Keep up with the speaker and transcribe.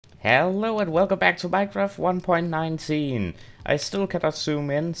Hello and welcome back to Minecraft 1.19. I still cannot zoom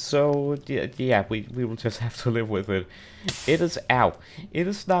in, so yeah, we will just have to live with it. It is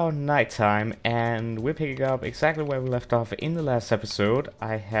now nighttime, and we're picking up exactly where we left off in the last episode.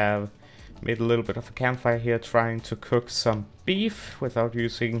 I have made a little bit of a campfire here, trying to cook some beef without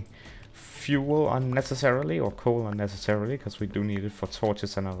using fuel unnecessarily, or coal unnecessarily, because we do need it for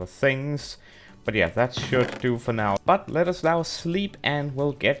torches and other things. But yeah, that should do for now. But let us now sleep and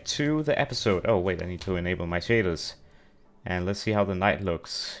we'll get to the episode. Oh wait, I need to enable my shaders. And let's see how the night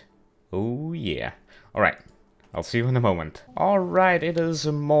looks. Oh yeah. Alright, I'll see you in a moment. Alright, it is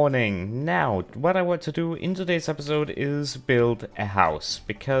morning. Now, what I want to do in today's episode is build a house.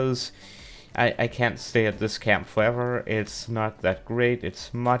 Because I can't stay at this camp forever. It's not that great,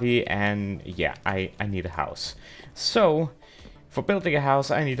 it's muddy, and yeah, I need a house. So for building a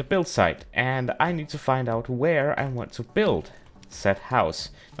house, I need a build site, and I need to find out where I want to build said house.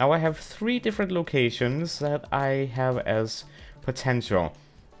 Now I have 3 different locations that I have as potential.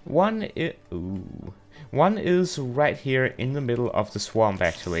 One is right here in the middle of the swamp,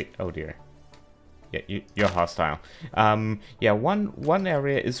 actually. Oh dear. Yeah, you're hostile. Yeah, one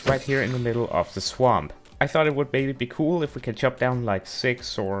area is right here in the middle of the swamp. I thought it would maybe be cool if we could chop down like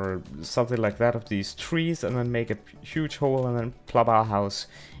 6 or something like that of these trees and then make a huge hole and then plop our house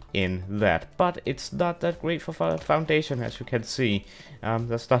in that. But it's not that great for foundation, as you can see.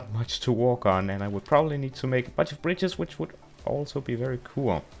 There's not much to walk on, and I would probably need to make a bunch of bridges, which would also be very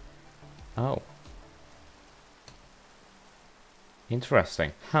cool. Oh.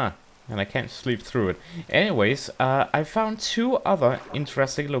 Interesting. Huh. And I can't sleep through it. Anyways, I found 2 other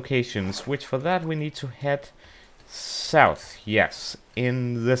interesting locations, which for that we need to head south. Yes,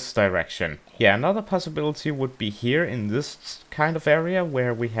 in this direction. Yeah, another possibility would be here in this kind of area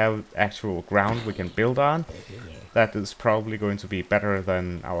where we have actual ground we can build on. That is probably going to be better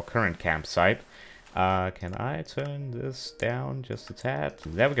than our current campsite. Can I turn this down just a tad?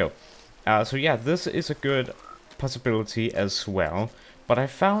 There we go. So yeah, this is a good possibility as well. But I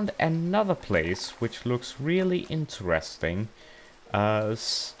found another place which looks really interesting,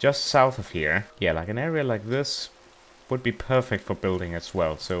 just south of here. Yeah, like an area like this would be perfect for building as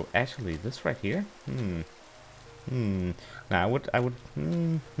well. So actually, this right here. Now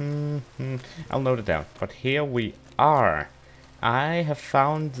I'll note it down. But here we are. I have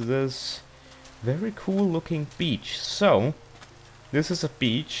found this very cool-looking beach. So this is a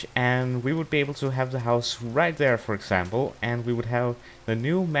beach, and we would be able to have the house right there, for example, and we would have the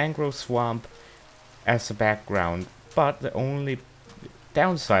new mangrove swamp as a background. But the only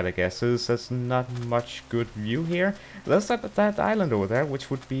downside, I guess, is there's not much good view here. There's that island over there, which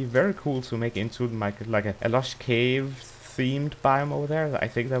would be very cool to make into like a lush cave themed biome over there. I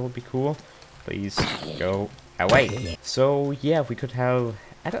think that would be cool. Please go away. So yeah, we could have,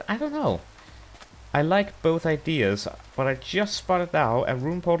 I don't know. I like both ideas, but I just spotted now a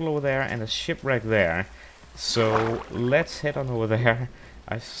rune portal over there and a shipwreck there. So let's head on over there.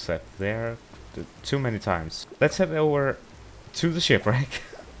 I said there too many times. Let's head over to the shipwreck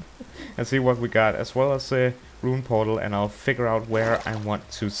and see what we got, as well as the rune portal, and I'll figure out where I want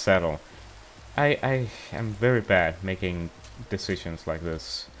to settle. I am very bad making decisions like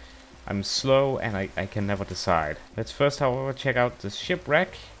this. I'm slow and I can never decide. Let's first, however, check out the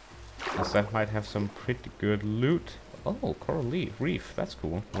shipwreck, as that might have some pretty good loot. Oh, coral reef, that's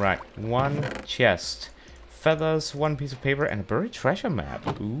cool. Right, 1 chest, feathers, 1 piece of paper, and a buried treasure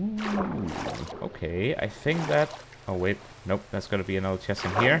map. Ooh, okay, I think that... Oh wait, nope, that's gonna be another chest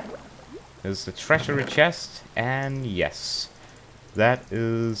in here. There's the treasury chest, and yes, that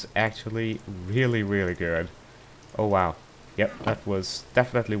is actually really, really good. Oh wow. Yep, that was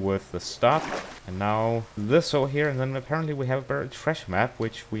definitely worth the stop. And now this over here, and then apparently we have a buried treasure map,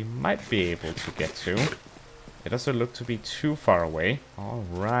 which we might be able to get to. It doesn't look to be too far away.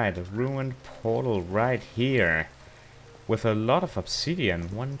 Alright, a ruined portal right here, with a lot of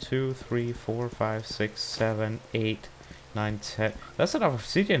obsidian. 1, 2, 3, 4, 5, 6, 7, 8, 9, 10. That's a lot of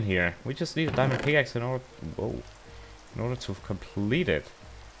obsidian here. We just need a diamond pickaxe in order... Whoa. In order to complete it.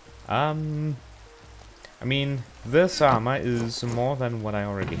 I mean, this armor is more than what I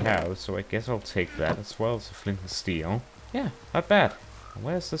already have, so I guess I'll take that, as well as the flint and steel. Yeah, not bad.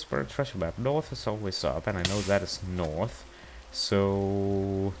 Where's this buried treasure map? North is always up, and I know that is north.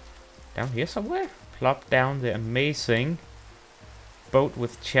 So... down here somewhere? Plop down the amazing boat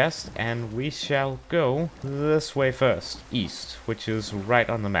with chest, and we shall go this way first. East, which is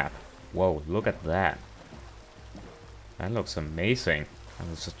right on the map. Whoa, look at that. That looks amazing. And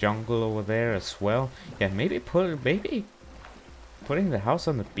there's a jungle over there as well. Yeah, maybe putting the house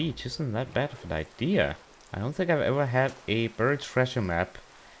on the beach isn't that bad of an idea. I don't think I've ever had a buried treasure map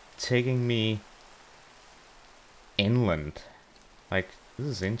taking me inland. Like, this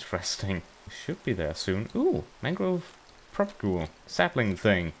is interesting. We should be there soon. Ooh, mangrove propagule sapling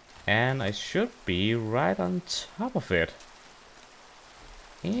thing. And I should be right on top of it.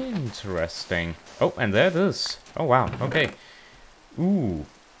 Interesting. Oh, and there it is. Oh, wow. Okay. Ooh.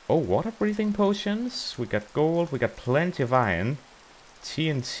 Oh, water breathing potions. We got gold. We got plenty of iron.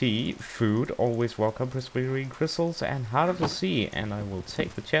 TNT. Food. Always welcome. Prismarine crystals. And Heart of the Sea. And I will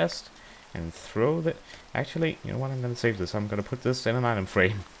take the chest and throw the... Actually, you know what? I'm going to save this. I'm going to put this in an item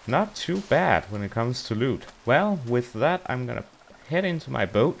frame. Not too bad when it comes to loot. Well, with that, I'm going to head into my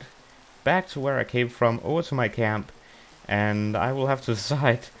boat. Back to where I came from. Over to my camp. And I will have to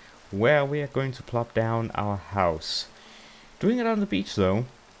decide where we are going to plop down our house. Doing it on the beach, though,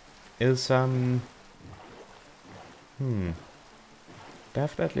 is,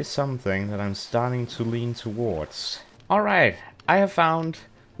 definitely something that I'm starting to lean towards. Alright, I have found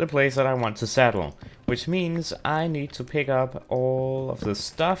the place that I want to settle, which means I need to pick up all of the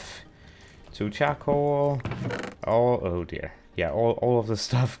stuff. 2 charcoal, oh dear. Yeah, all of the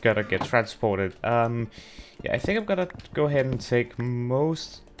stuff gotta get transported. Yeah, I think I'm gonna go ahead and take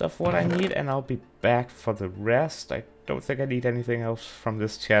most of what I need, and I'll be back for the rest. I don't think I need anything else from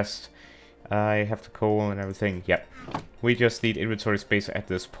this chest. I have the coal and everything. Yep. We just need inventory space at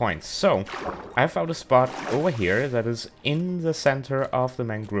this point. So, I found a spot over here that is in the center of the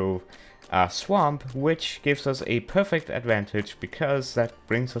mangrove swamp, which gives us a perfect advantage because that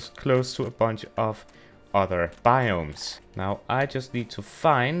brings us close to a bunch of other biomes. Now, I just need to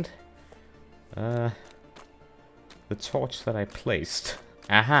find the torch that I placed.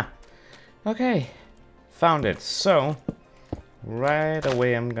 Aha! Okay, found it. So, right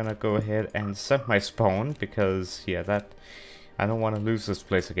away I'm gonna go ahead and set my spawn, because, yeah, that... I don't want to lose this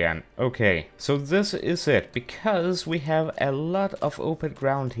place again. Okay, so this is it. Because we have a lot of open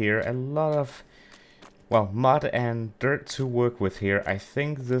ground here, a lot of, well, mud and dirt to work with here, I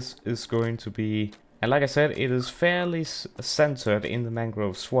think this is going to be... And like I said, it is fairly centered in the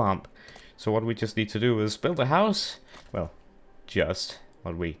mangrove swamp. So what we just need to do is build a house. Well,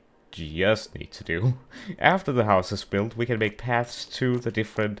 what we just need to do. After the house is built, we can make paths to the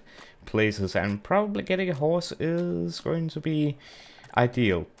different places. And probably getting a horse is going to be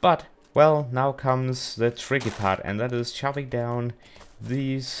ideal. But, well, now comes the tricky part. And that is chopping down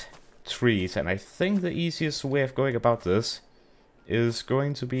these trees. And I think the easiest way of going about this is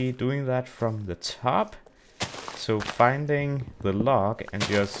going to be doing that from the top. So finding the log and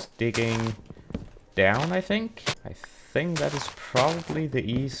just digging down, I think. I think that is probably the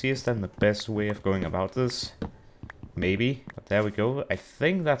easiest and the best way of going about this. Maybe. But there we go. I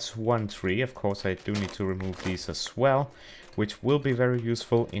think that's one tree. Of course, I do need to remove these as well, which will be very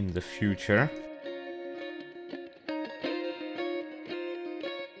useful in the future.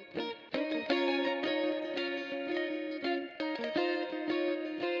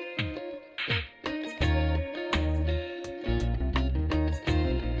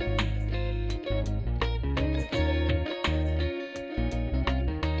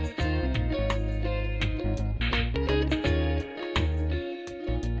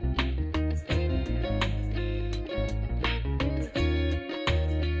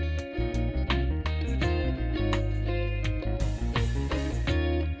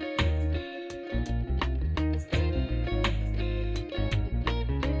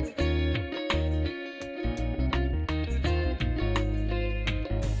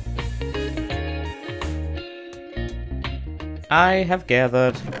 I have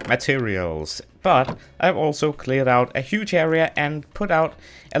gathered materials, but I've also cleared out a huge area and put out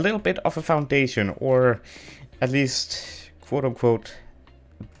a little bit of a foundation, or at least quote-unquote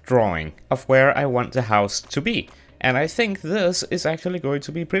drawing of where I want the house to be. And I think this is actually going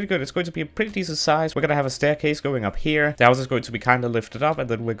to be pretty good. It's going to be a pretty decent size. We're going to have a staircase going up here. The house is going to be kind of lifted up, and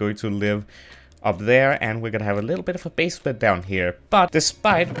then we're going to live up there, and we're gonna have a little bit of a basement down here. But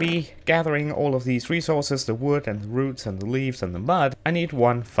despite me gathering all of these resources, the wood and the roots and the leaves and the mud, I need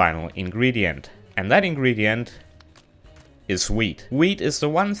one final ingredient. And that ingredient is wheat. Wheat is the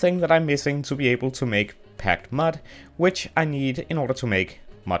one thing that I'm missing to be able to make packed mud, which I need in order to make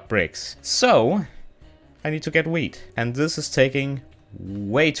mud bricks. So I need to get wheat, and this is taking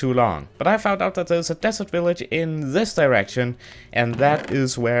way too long. But I found out that there's a desert village in this direction, and that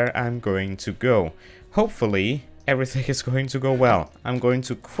is where I'm going to go. Hopefully everything is going to go well. I'm going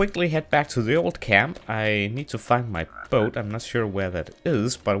to quickly head back to the old camp. I need to find my boat. I'm not sure where that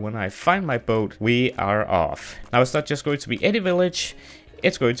is, but when I find my boat, we are off. Now, it's not just going to be any village,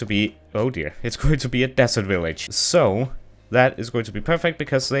 it's going to be, oh dear, it's going to be a desert village. So that is going to be perfect,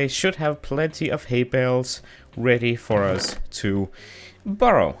 because they should have plenty of hay bales ready for us to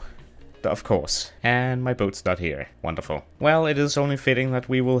burrow. Of course. And my boat's not here. Wonderful. Well, it is only fitting that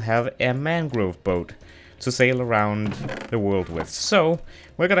we will have a mangrove boat to sail around the world with. So,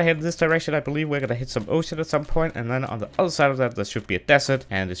 we're gonna head this direction. I believe we're gonna hit some ocean at some point, and then on the other side of that, there should be a desert,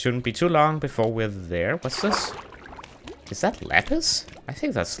 and it shouldn't be too long before we're there. What's this? Is that lapis? I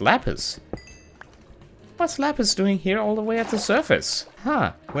think that's lapis. What's lapis doing here all the way at the surface?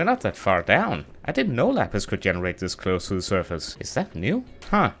 Huh, we're not that far down. I didn't know lapis could generate this close to the surface. Is that new?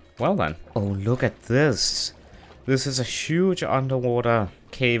 Huh, well then. Oh, look at this. This is a huge underwater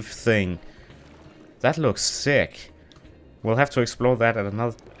cave thing. That looks sick. We'll have to explore that at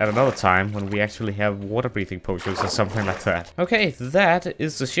another time when we actually have water breathing potions or something like that. Okay, that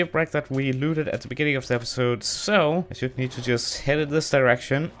is the shipwreck that we looted at the beginning of the episode. So I should need to just head in this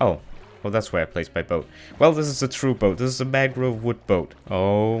direction. Oh, well, that's where I placed my boat. Well, this is a true boat. This is a mangrove wood boat.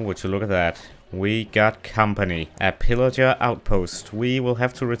 Oh, would you look at that. We got company. A pillager outpost. We will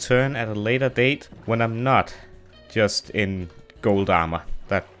have to return at a later date when I'm not just in gold armor.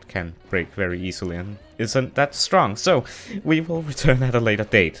 That can break very easily and isn't that strong. So we will return at a later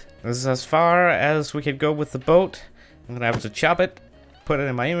date. This is as far as we can go with the boat. I'm gonna have to chop it, put it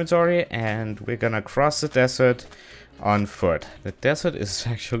in my inventory, and we're gonna cross the desert on foot. The desert is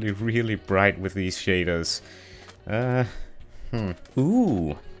actually really bright with these shaders.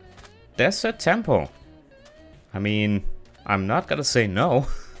 Ooh. Desert temple. I mean, I'm not gonna say no.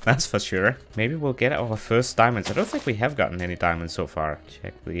 That's for sure. Maybe we'll get our first diamonds. I don't think we have gotten any diamonds so far.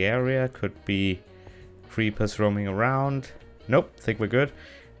 Check the area. Could be creepers roaming around. Nope, think we're good.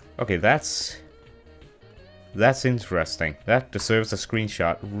 Okay, that's interesting. That deserves a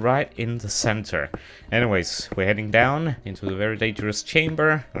screenshot right in the center. Anyways, we're heading down into the very dangerous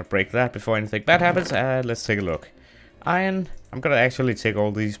chamber. I'll break that before anything bad happens. Let's take a look. Iron. I'm gonna actually take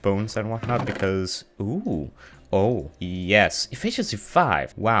all these bones and whatnot because... Ooh. Oh, yes. Efficiency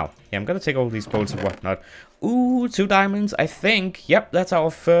 5. Wow. Yeah, I'm gonna take all these bones and whatnot. Ooh, 2 diamonds, I think. Yep, that's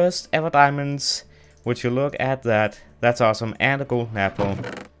our first ever diamonds. Would you look at that? That's awesome. And a golden apple.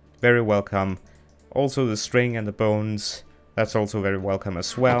 Very welcome. Also the string and the bones. That's also very welcome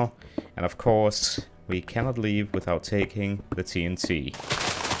as well. And of course, we cannot leave without taking the TNT.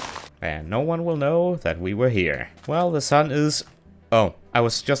 And no one will know that we were here. Well, the sun is... Oh, I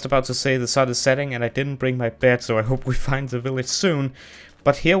was just about to say the sun is setting and I didn't bring my bed, so I hope we find the village soon.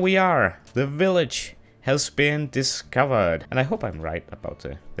 But here we are. The village has been discovered. And I hope I'm right about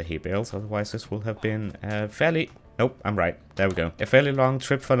the hay bales, otherwise this will have been a fairly... Nope, I'm right. There we go. A fairly long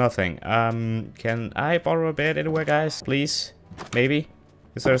trip for nothing. Can I borrow a bed anywhere, guys? Please? Maybe?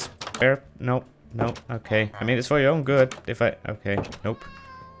 Is there a spare? No, no, okay. I mean, it's for your own good if I... Okay, nope.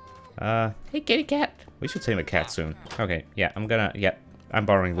 Hey, kitty cat. We should tame a cat soon. Okay, yeah, I'm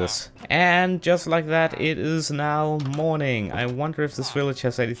borrowing this. And just like that, it is now morning. I wonder if this village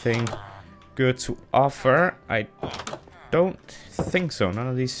has anything good to offer. I don't think so. None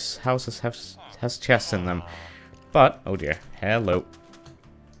of these houses has chests in them. But, oh dear, hello.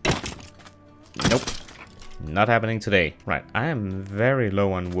 Nope, not happening today. Right, I am very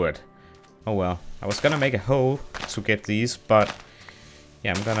low on wood. Oh well, I was gonna make a hole to get these, but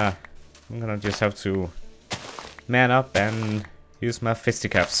yeah, I'm gonna just have to man up and use my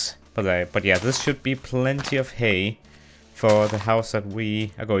fisticuffs. But yeah, this should be plenty of hay for the house that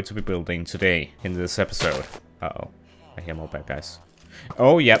we are going to be building today in this episode. Uh-oh, I hear more bad guys.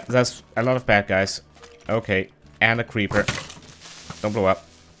 Oh, yep, that's a lot of bad guys. Okay, and a creeper. Don't blow up.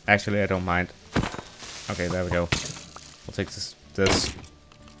 Actually, I don't mind. Okay, there we go. We'll take this.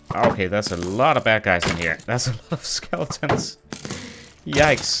 Okay, that's a lot of bad guys in here. That's a lot of skeletons.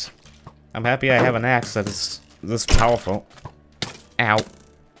 Yikes. I'm happy I have an axe that is this powerful. Ow.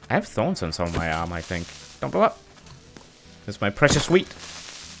 I have thorns on some of my arm, I think. Don't blow up. This is my precious wheat.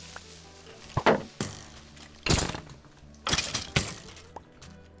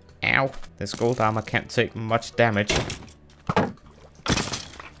 Ow. This gold armor can't take much damage.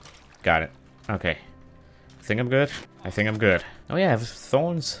 Got it. Okay. I think I'm good. I think I'm good. Oh yeah, I have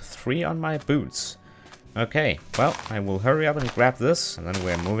thorns 3 on my boots. Okay, well, I will hurry up and grab this, and then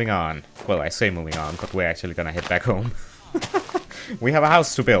we're moving on. Well, I say moving on, but we're actually gonna head back home. We have a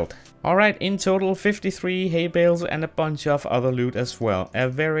house to build. Alright, in total 53 hay bales and a bunch of other loot as well. A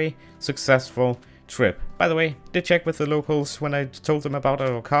very successful trip. By the way, did check with the locals when I told them about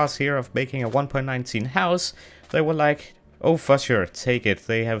our cause here of making a 1.19 house. They were like, oh for sure, take it.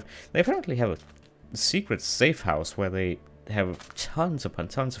 They apparently have a secret safe house where they have tons upon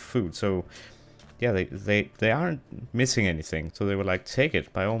tons of food, so yeah, they aren't missing anything. So they were like, take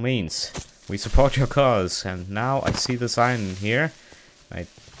it by all means. We support your cause. And now I see the sign here. I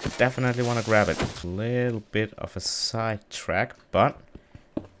definitely want to grab it. A little bit of a sidetrack, but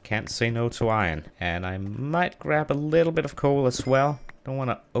can't say no to iron. And I might grab a little bit of coal as well. Don't want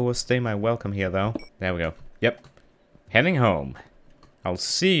to overstay my welcome here, though. There we go. Yep. Heading home. I'll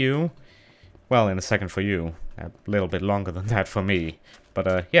see you, well, in a second for you. A little bit longer than that for me.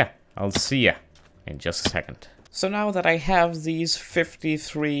 But, yeah, I'll see ya in just a second. So now that I have these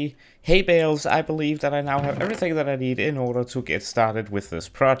 53 hay bales, I believe that I now have everything that I need in order to get started with this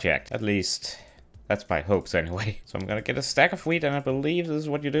project. At least, that's my hopes anyway. So I'm gonna get a stack of wheat, and I believe this is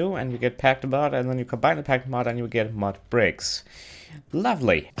what you do. And you get packed mud, and then you combine the packed mud, and you get mud bricks.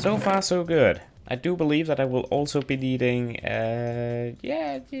 Lovely. So far, so good. I do believe that I will also be needing,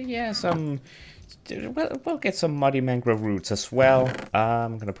 we'll get some muddy mangrove roots as well.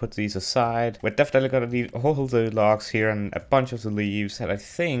 I'm gonna put these aside. We're definitely gonna need all the logs here and a bunch of the leaves, and I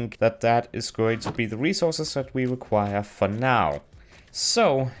think that that is going to be the resources that we require for now.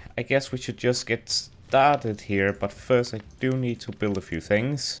 So, I guess we should just get started here, but first I do need to build a few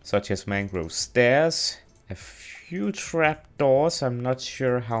things, such as mangrove stairs, a few trapdoors, I'm not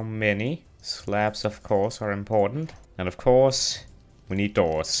sure how many. Slabs, of course, are important. And of course, we need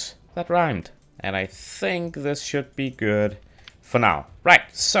doors. That rhymed. And I think this should be good for now. Right,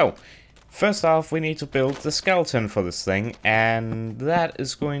 so, first off, we need to build the skeleton for this thing. And that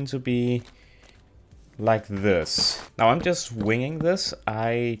is going to be like this. Now, I'm just winging this.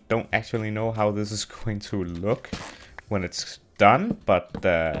 I don't actually know how this is going to look when it's done. But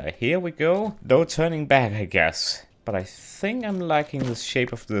here we go. No turning back, I guess. But I think I'm liking the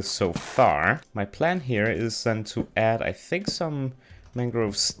shape of this so far. My plan here is then to add, I think, some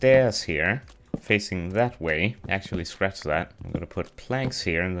mangrove stairs here, facing that way. Actually, scratch that. I'm gonna put planks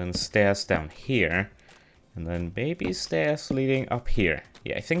here and then stairs down here. And then maybe stairs leading up here.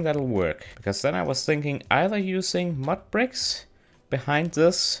 Yeah, I think that'll work. Because then I was thinking either using mud bricks behind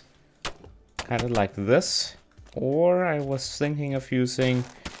this, kind of like this, or I was thinking of using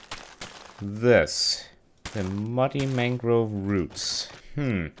this. The muddy mangrove roots.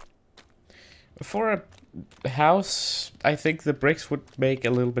 For a house, I think the bricks would make a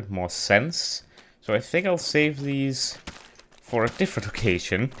little bit more sense. So I think I'll save these for a different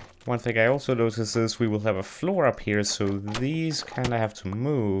occasion. One thing I also noticed is we will have a floor up here, so these kind of have to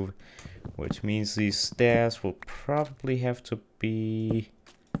move. Which means these stairs will probably have to be...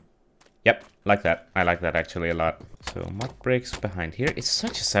 Yep, like that. I like that actually a lot. So mud bricks behind here. It's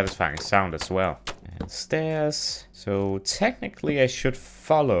such a satisfying sound as well. And stairs. So technically I should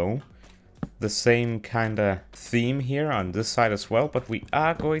follow the same kind of theme here on this side as well. But we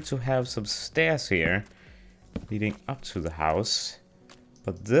are going to have some stairs here leading up to the house.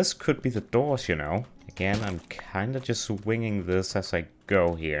 But this could be the doors, you know. Again, I'm kind of just winging this as I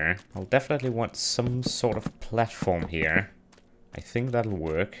go here. I'll definitely want some sort of platform here. I think that'll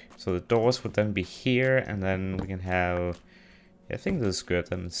work. So the doors would then be here, and then we can have... I think this is good.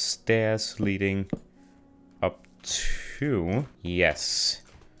 And stairs leading up to... Yes.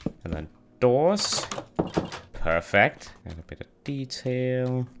 And then doors. Perfect. And a bit of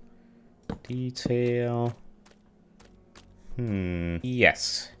detail. Detail.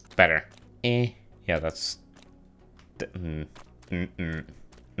 Yes. Better. Yeah, that's...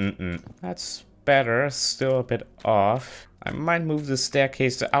 That's better. Still a bit off. I might move the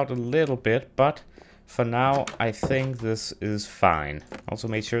staircase out a little bit, but for now, I think this is fine. Also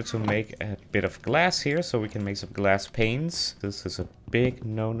made sure to make a bit of glass here, so we can make some glass panes. This is a big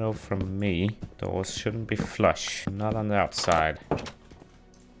no-no from me. Doors shouldn't be flush. Not on the outside.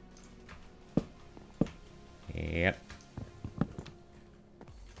 Yep.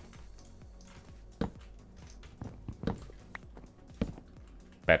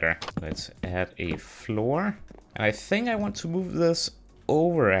 Better. Let's add a floor. And I think I want to move this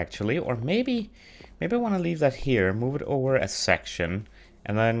over actually, or maybe I want to leave that here, move it over a section,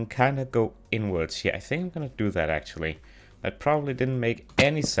 and then kind of go inwards. Yeah, I think I'm gonna do that actually. That probably didn't make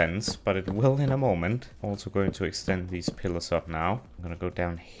any sense, but it will in a moment. Also going to extend these pillars up now. I'm gonna go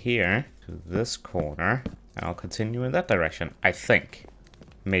down here to this corner, and I'll continue in that direction, I think.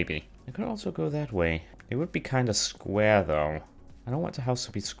 Maybe. I could also go that way. It would be kind of square though. I don't want the house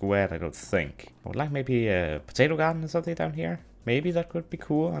to be squared, I don't think. I would like maybe a potato garden or something down here. Maybe that could be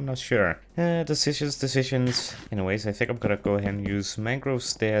cool, I'm not sure. Decisions. Anyways, I think I'm gonna go ahead and use mangrove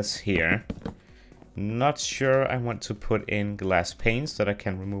stairs here. Not sure I want to put in glass panes, that I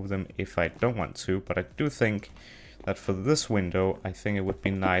can remove them if I don't want to. But I do think that for this window, I think it would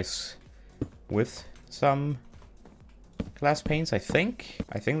be nice with some glass panes, I think.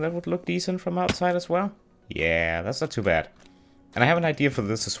 I think that would look decent from outside as well. Yeah, that's not too bad. And I have an idea for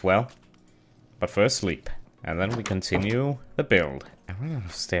this as well. But first sleep. And then we continue the build. I run out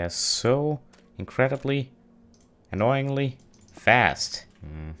of stairs so incredibly, annoyingly fast.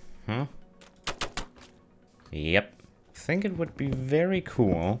 Yep. I think it would be very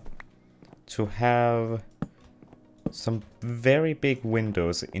cool to have some very big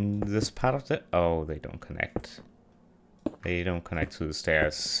windows in this part of the... Oh, they don't connect. They don't connect to the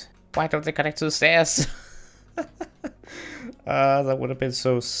stairs. Why don't they connect to the stairs? That would have been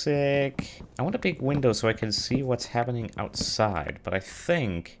so sick. I want a big window so I can see what's happening outside, but I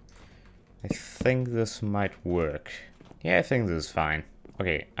think this might work. Yeah, I think this is fine.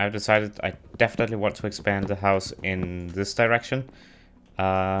 Okay, I've decided I definitely want to expand the house in this direction.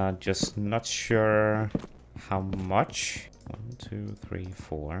 Just not sure how much. 1, 2, 3,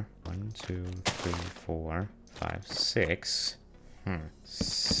 4. 1, 2, 3, 4, 5, 6.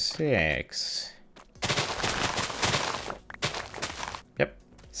 6. Yep,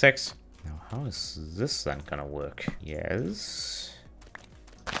 6. Now, how is this then gonna work? Yes.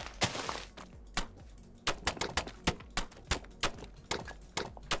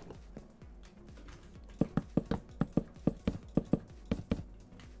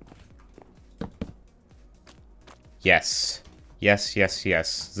 Yes. Yes, yes,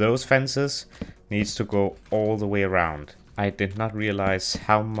 yes. Those fences needs to go all the way around. I did not realize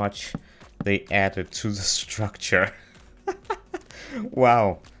how much they added to the structure.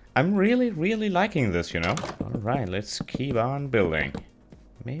 Wow. I'm really liking this, you know? Alright, let's keep on building.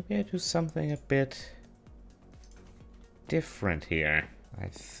 Maybe I do something a bit different here. I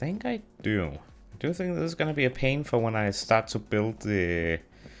think I do. I do think this is gonna be a pain for when I start to build the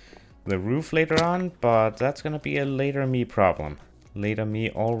roof later on, but that's gonna be a later me problem. Later me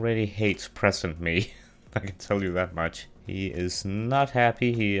already hates present me. I can tell you that much. He is not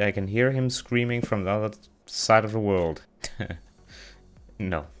happy. I can hear him screaming from the other side of the world.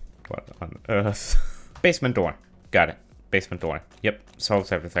 No. What on earth? Basement door. Got it. Basement door. Yep.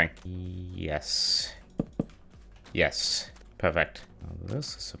 Solves everything. Yes. Yes. Perfect. Now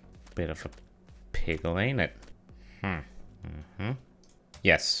this is a bit of a pickle, ain't it?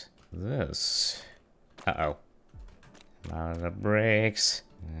 Yes. This. Uh-oh. A lot of bricks.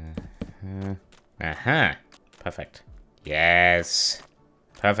 Perfect. Yes.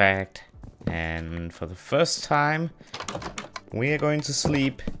 Perfect. And for the first time, we are going to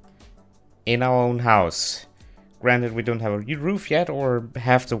sleep in our own house. Granted, we don't have a roof yet or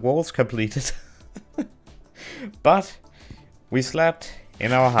have the walls completed. But we slept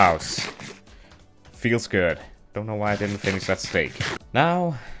in our house. Feels good. Don't know why I didn't finish that steak.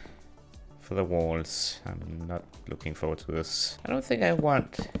 Now, for the walls. I'm not looking forward to this. I don't think I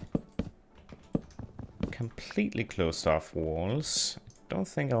want completely closed off walls. I don't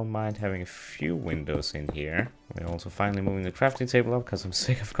think I'll mind having a few windows in here. We're also finally moving the crafting table up because I'm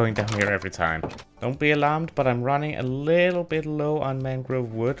sick of going down here every time. Don't be alarmed, but I'm running a little bit low on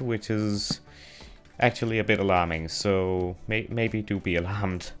mangrove wood, which is actually a bit alarming, so maybe do be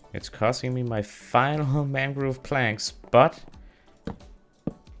alarmed. It's costing me my final mangrove planks, but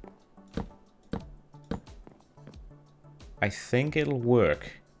I think it'll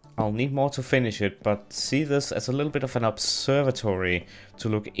work. I'll need more to finish it, but see this as a little bit of an observatory to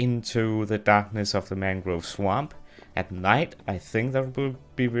look into the darkness of the mangrove swamp. At night, I think that would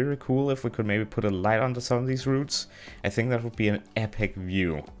be very cool if we could maybe put a light under some of these roots. I think that would be an epic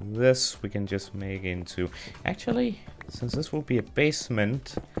view. This we can just make into... Actually, since this will be a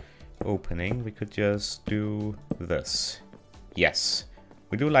basement opening, we could just do this. Yes,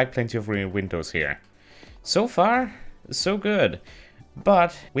 we do like plenty of windows here. So far, so good.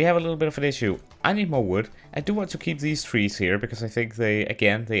 But we have a little bit of an issue. I need more wood. I do want to keep these trees here because I think they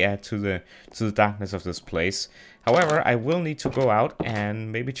add to the darkness of this place. However, I will need to go out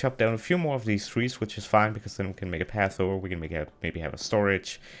and maybe chop down a few more of these trees, which is fine because then we can make a path over. We can maybe have a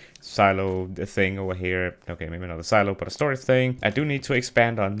storage silo thing over here. Okay, maybe not a silo, but a storage thing. I do need to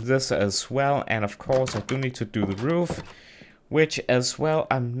expand on this as well, and of course, I do need to do the roof. Which as well,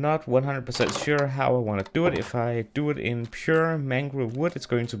 I'm not 100% sure how I want to do it. If I do it in pure mangrove wood, it's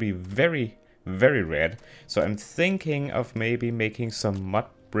going to be very, very red. So I'm thinking of maybe making some mud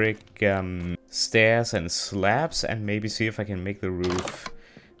brick stairs and slabs and maybe see if I can make the roof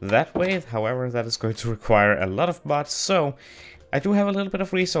that way. However, that is going to require a lot of mud. So I do have a little bit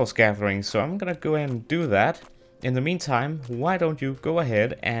of resource gathering, so I'm going to go ahead and do that. In the meantime, why don't you go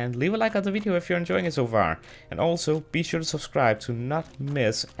ahead and leave a like on the video if you're enjoying it so far. And also, be sure to subscribe to not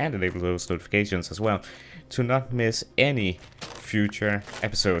miss, and enable those notifications as well, to not miss any future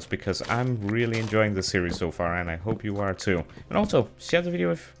episodes, because I'm really enjoying the series so far, and I hope you are too. And also, share the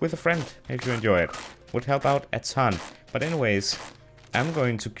video with a friend if you enjoy it. Would help out a ton. But anyways, I'm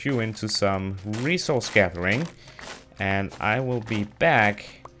going to queue into some resource gathering, and I will be back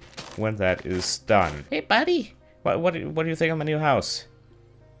when that is done. Hey buddy! What do you think of my new house?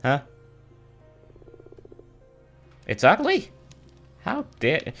 Huh? It's ugly? How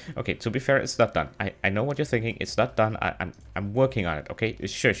dare... Okay, to be fair, it's not done. I know what you're thinking. It's not done. I'm working on it, okay?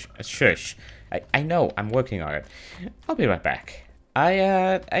 Shush. Shush. I know. I'm working on it. I'll be right back.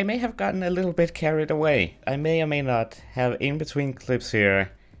 I may have gotten a little bit carried away. I may or may not have, in between clips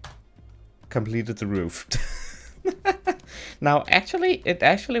here, completed the roof. Now, actually, it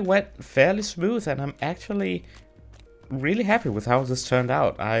actually went fairly smooth, and I'm actually really happy with how this turned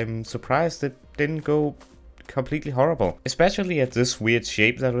out. I'm surprised it didn't go completely horrible, especially at this weird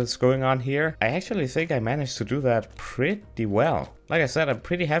shape that was going on here. I actually think I managed to do that pretty well. Like I said, I'm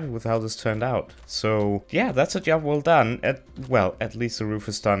pretty happy with how this turned out. So yeah, that's a job well done. Well, at least the roof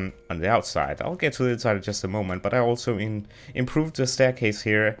is done on the outside. I'll get to the inside in just a moment, but I also improved the staircase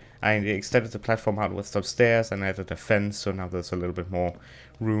here. I extended the platform out with some stairs and added a fence, so now there's a little bit more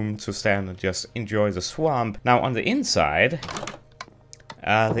room to stand and just enjoy the swamp. Now on the inside,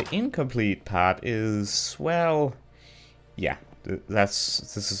 the incomplete part is, well, yeah,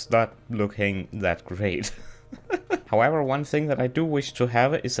 this is not looking that great. However, one thing that I do wish to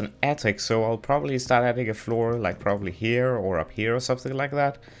have is an attic, so I'll probably start adding a floor, like probably here or up here or something like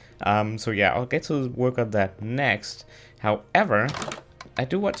that. So yeah, I'll get to work on that next. However, I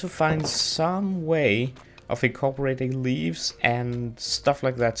do want to find some way of incorporating leaves and stuff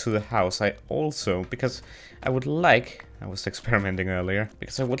like that to the house. I also, because I would like, I was experimenting earlier,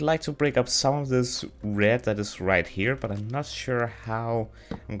 because I would like to break up some of this red that is right here, but I'm not sure how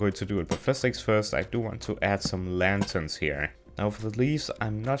I'm going to do it. But first things first, I do want to add some lanterns here. Now for the leaves,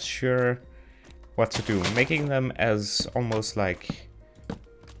 I'm not sure what to do. Making them as almost like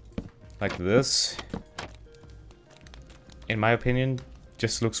this, in my opinion,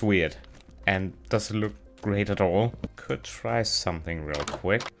 just looks weird and doesn't look great at all. Could try something real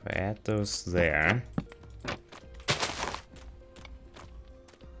quick. If I add those there.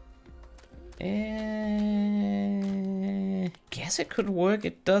 Guess it could work.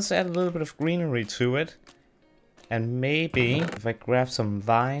 It does add a little bit of greenery to it. And maybe if I grab some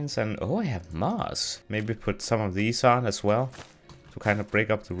vines and... oh, I have moss. Maybe put some of these on as well to kind of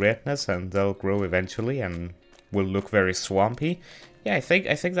break up the redness, and they'll grow eventually and will look very swampy. Yeah, I think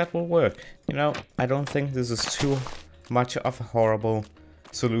that will work. You know, I don't think this is too much of a horrible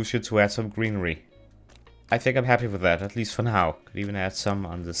solution to add some greenery. I think I'm happy with that, at least for now. Could even add some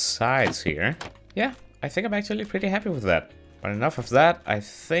on the sides here. Yeah, I think I'm actually pretty happy with that. But enough of that. I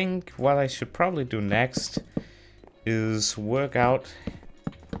think what I should probably do next is work out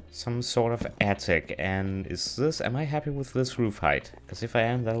some sort of attic. And am I happy with this roof height? Because if I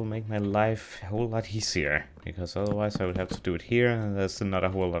am, that'll make my life a whole lot easier. Because otherwise I would have to do it here, and there's not a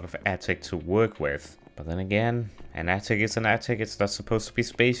whole lot of attic to work with. But then again, an attic is an attic. It's not supposed to be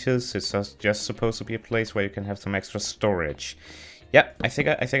spacious. It's just supposed to be a place where you can have some extra storage. Yeah, I think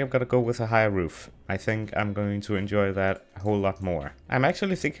I'm gonna go with a higher roof. I think I'm going to enjoy that a whole lot more. I'm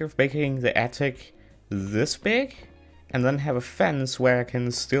actually thinking of making the attic this big, and then have a fence where I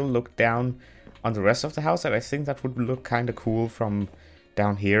can still look down on the rest of the house. And I think that would look kind of cool from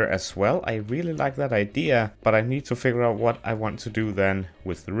down here as well. I really like that idea, but I need to figure out what I want to do then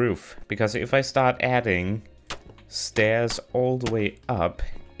with the roof. Because if I start adding stairs all the way up,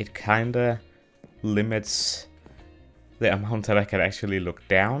 it kind of limits the amount that I can actually look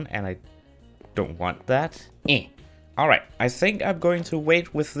down, and I don't want that. Alright, I think I'm going to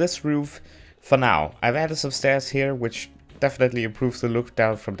wait with this roof for now. I've added some stairs here, which definitely improves the look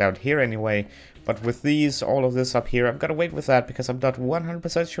down from down here anyway. But with these, all of this up here, I'm gonna wait with that because I'm not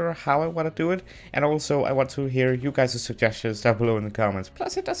 100% sure how I want to do it. And also, I want to hear you guys' suggestions down below in the comments.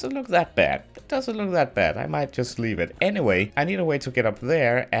 Plus, it doesn't look that bad. It doesn't look that bad. I might just leave it. Anyway, I need a way to get up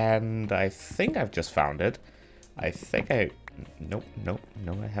there, and I think I've just found it. Nope, no,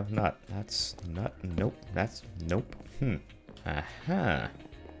 I have not. That's not, nope, that's, nope.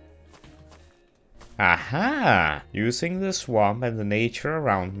 Aha! Using the swamp and the nature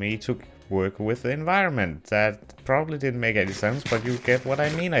around me to work with the environment. That probably didn't make any sense, but you get what I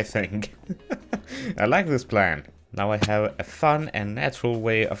mean, I think. I like this plan. Now I have a fun and natural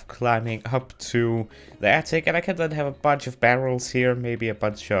way of climbing up to the attic, and I can then have a bunch of barrels here, maybe a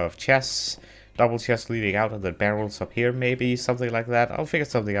bunch of chests, double chests leading out of the barrels up here, maybe something like that. I'll figure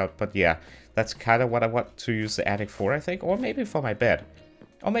something out, but yeah, that's kind of what I want to use the attic for, I think, or maybe for my bed,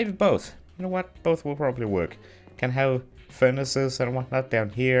 or maybe both. You know what? Both will probably work. Can have furnaces and whatnot down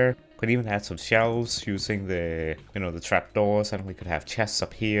here. Could even add some shelves using the, you know, the trapdoors, and we could have chests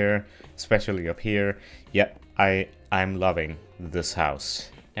up here, especially up here. Yep, I'm loving this house.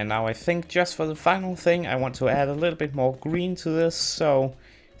 And now I think just for the final thing, I want to add a little bit more green to this, so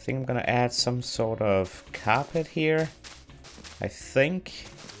I think I'm gonna add some sort of carpet here. I think.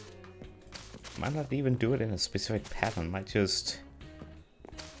 Might not even do it in a specific pattern. Might just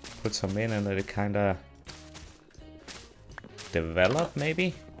put some in and let it kind of develop,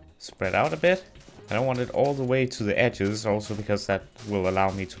 maybe? Spread out a bit. I don't want it all the way to the edges, also because that will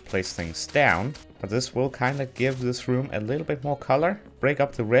allow me to place things down. But this will kind of give this room a little bit more color, break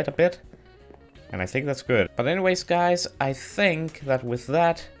up the red a bit. And I think that's good. But anyways, guys, I think that with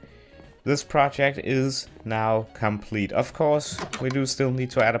that, this project is now complete. Of course, we do still need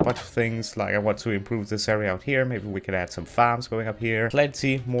to add a bunch of things, like I want to improve this area out here. Maybe we could add some farms going up here.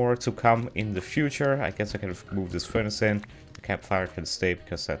 Plenty more to come in the future. I guess I can move this furnace in. The campfire can stay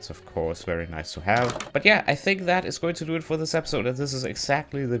because that's, of course, very nice to have. But yeah, I think that is going to do it for this episode. And this is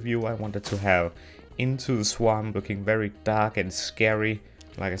exactly the view I wanted to have. Into the swamp, looking very dark and scary.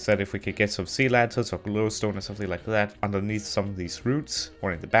 Like I said, if we could get some sea lanterns or glowstone or something like that underneath some of these roots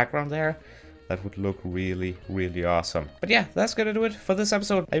or in the background there, that would look really, really awesome. But yeah, that's gonna do it for this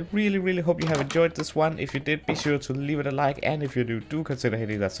episode. I really, really hope you have enjoyed this one. If you did, be sure to leave it a like, and if you do consider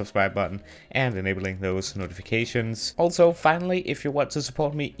hitting that subscribe button and enabling those notifications. Also, finally, if you want to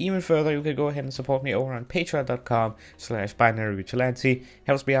support me even further, you can go ahead and support me over on patreon.com/binarywigilante.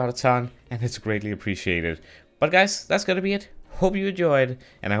 Helps me out a ton, and it's greatly appreciated. But guys, that's gonna be it. Hope you enjoyed,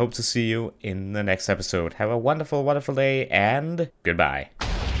 and I hope to see you in the next episode. Have a wonderful, wonderful day, and goodbye.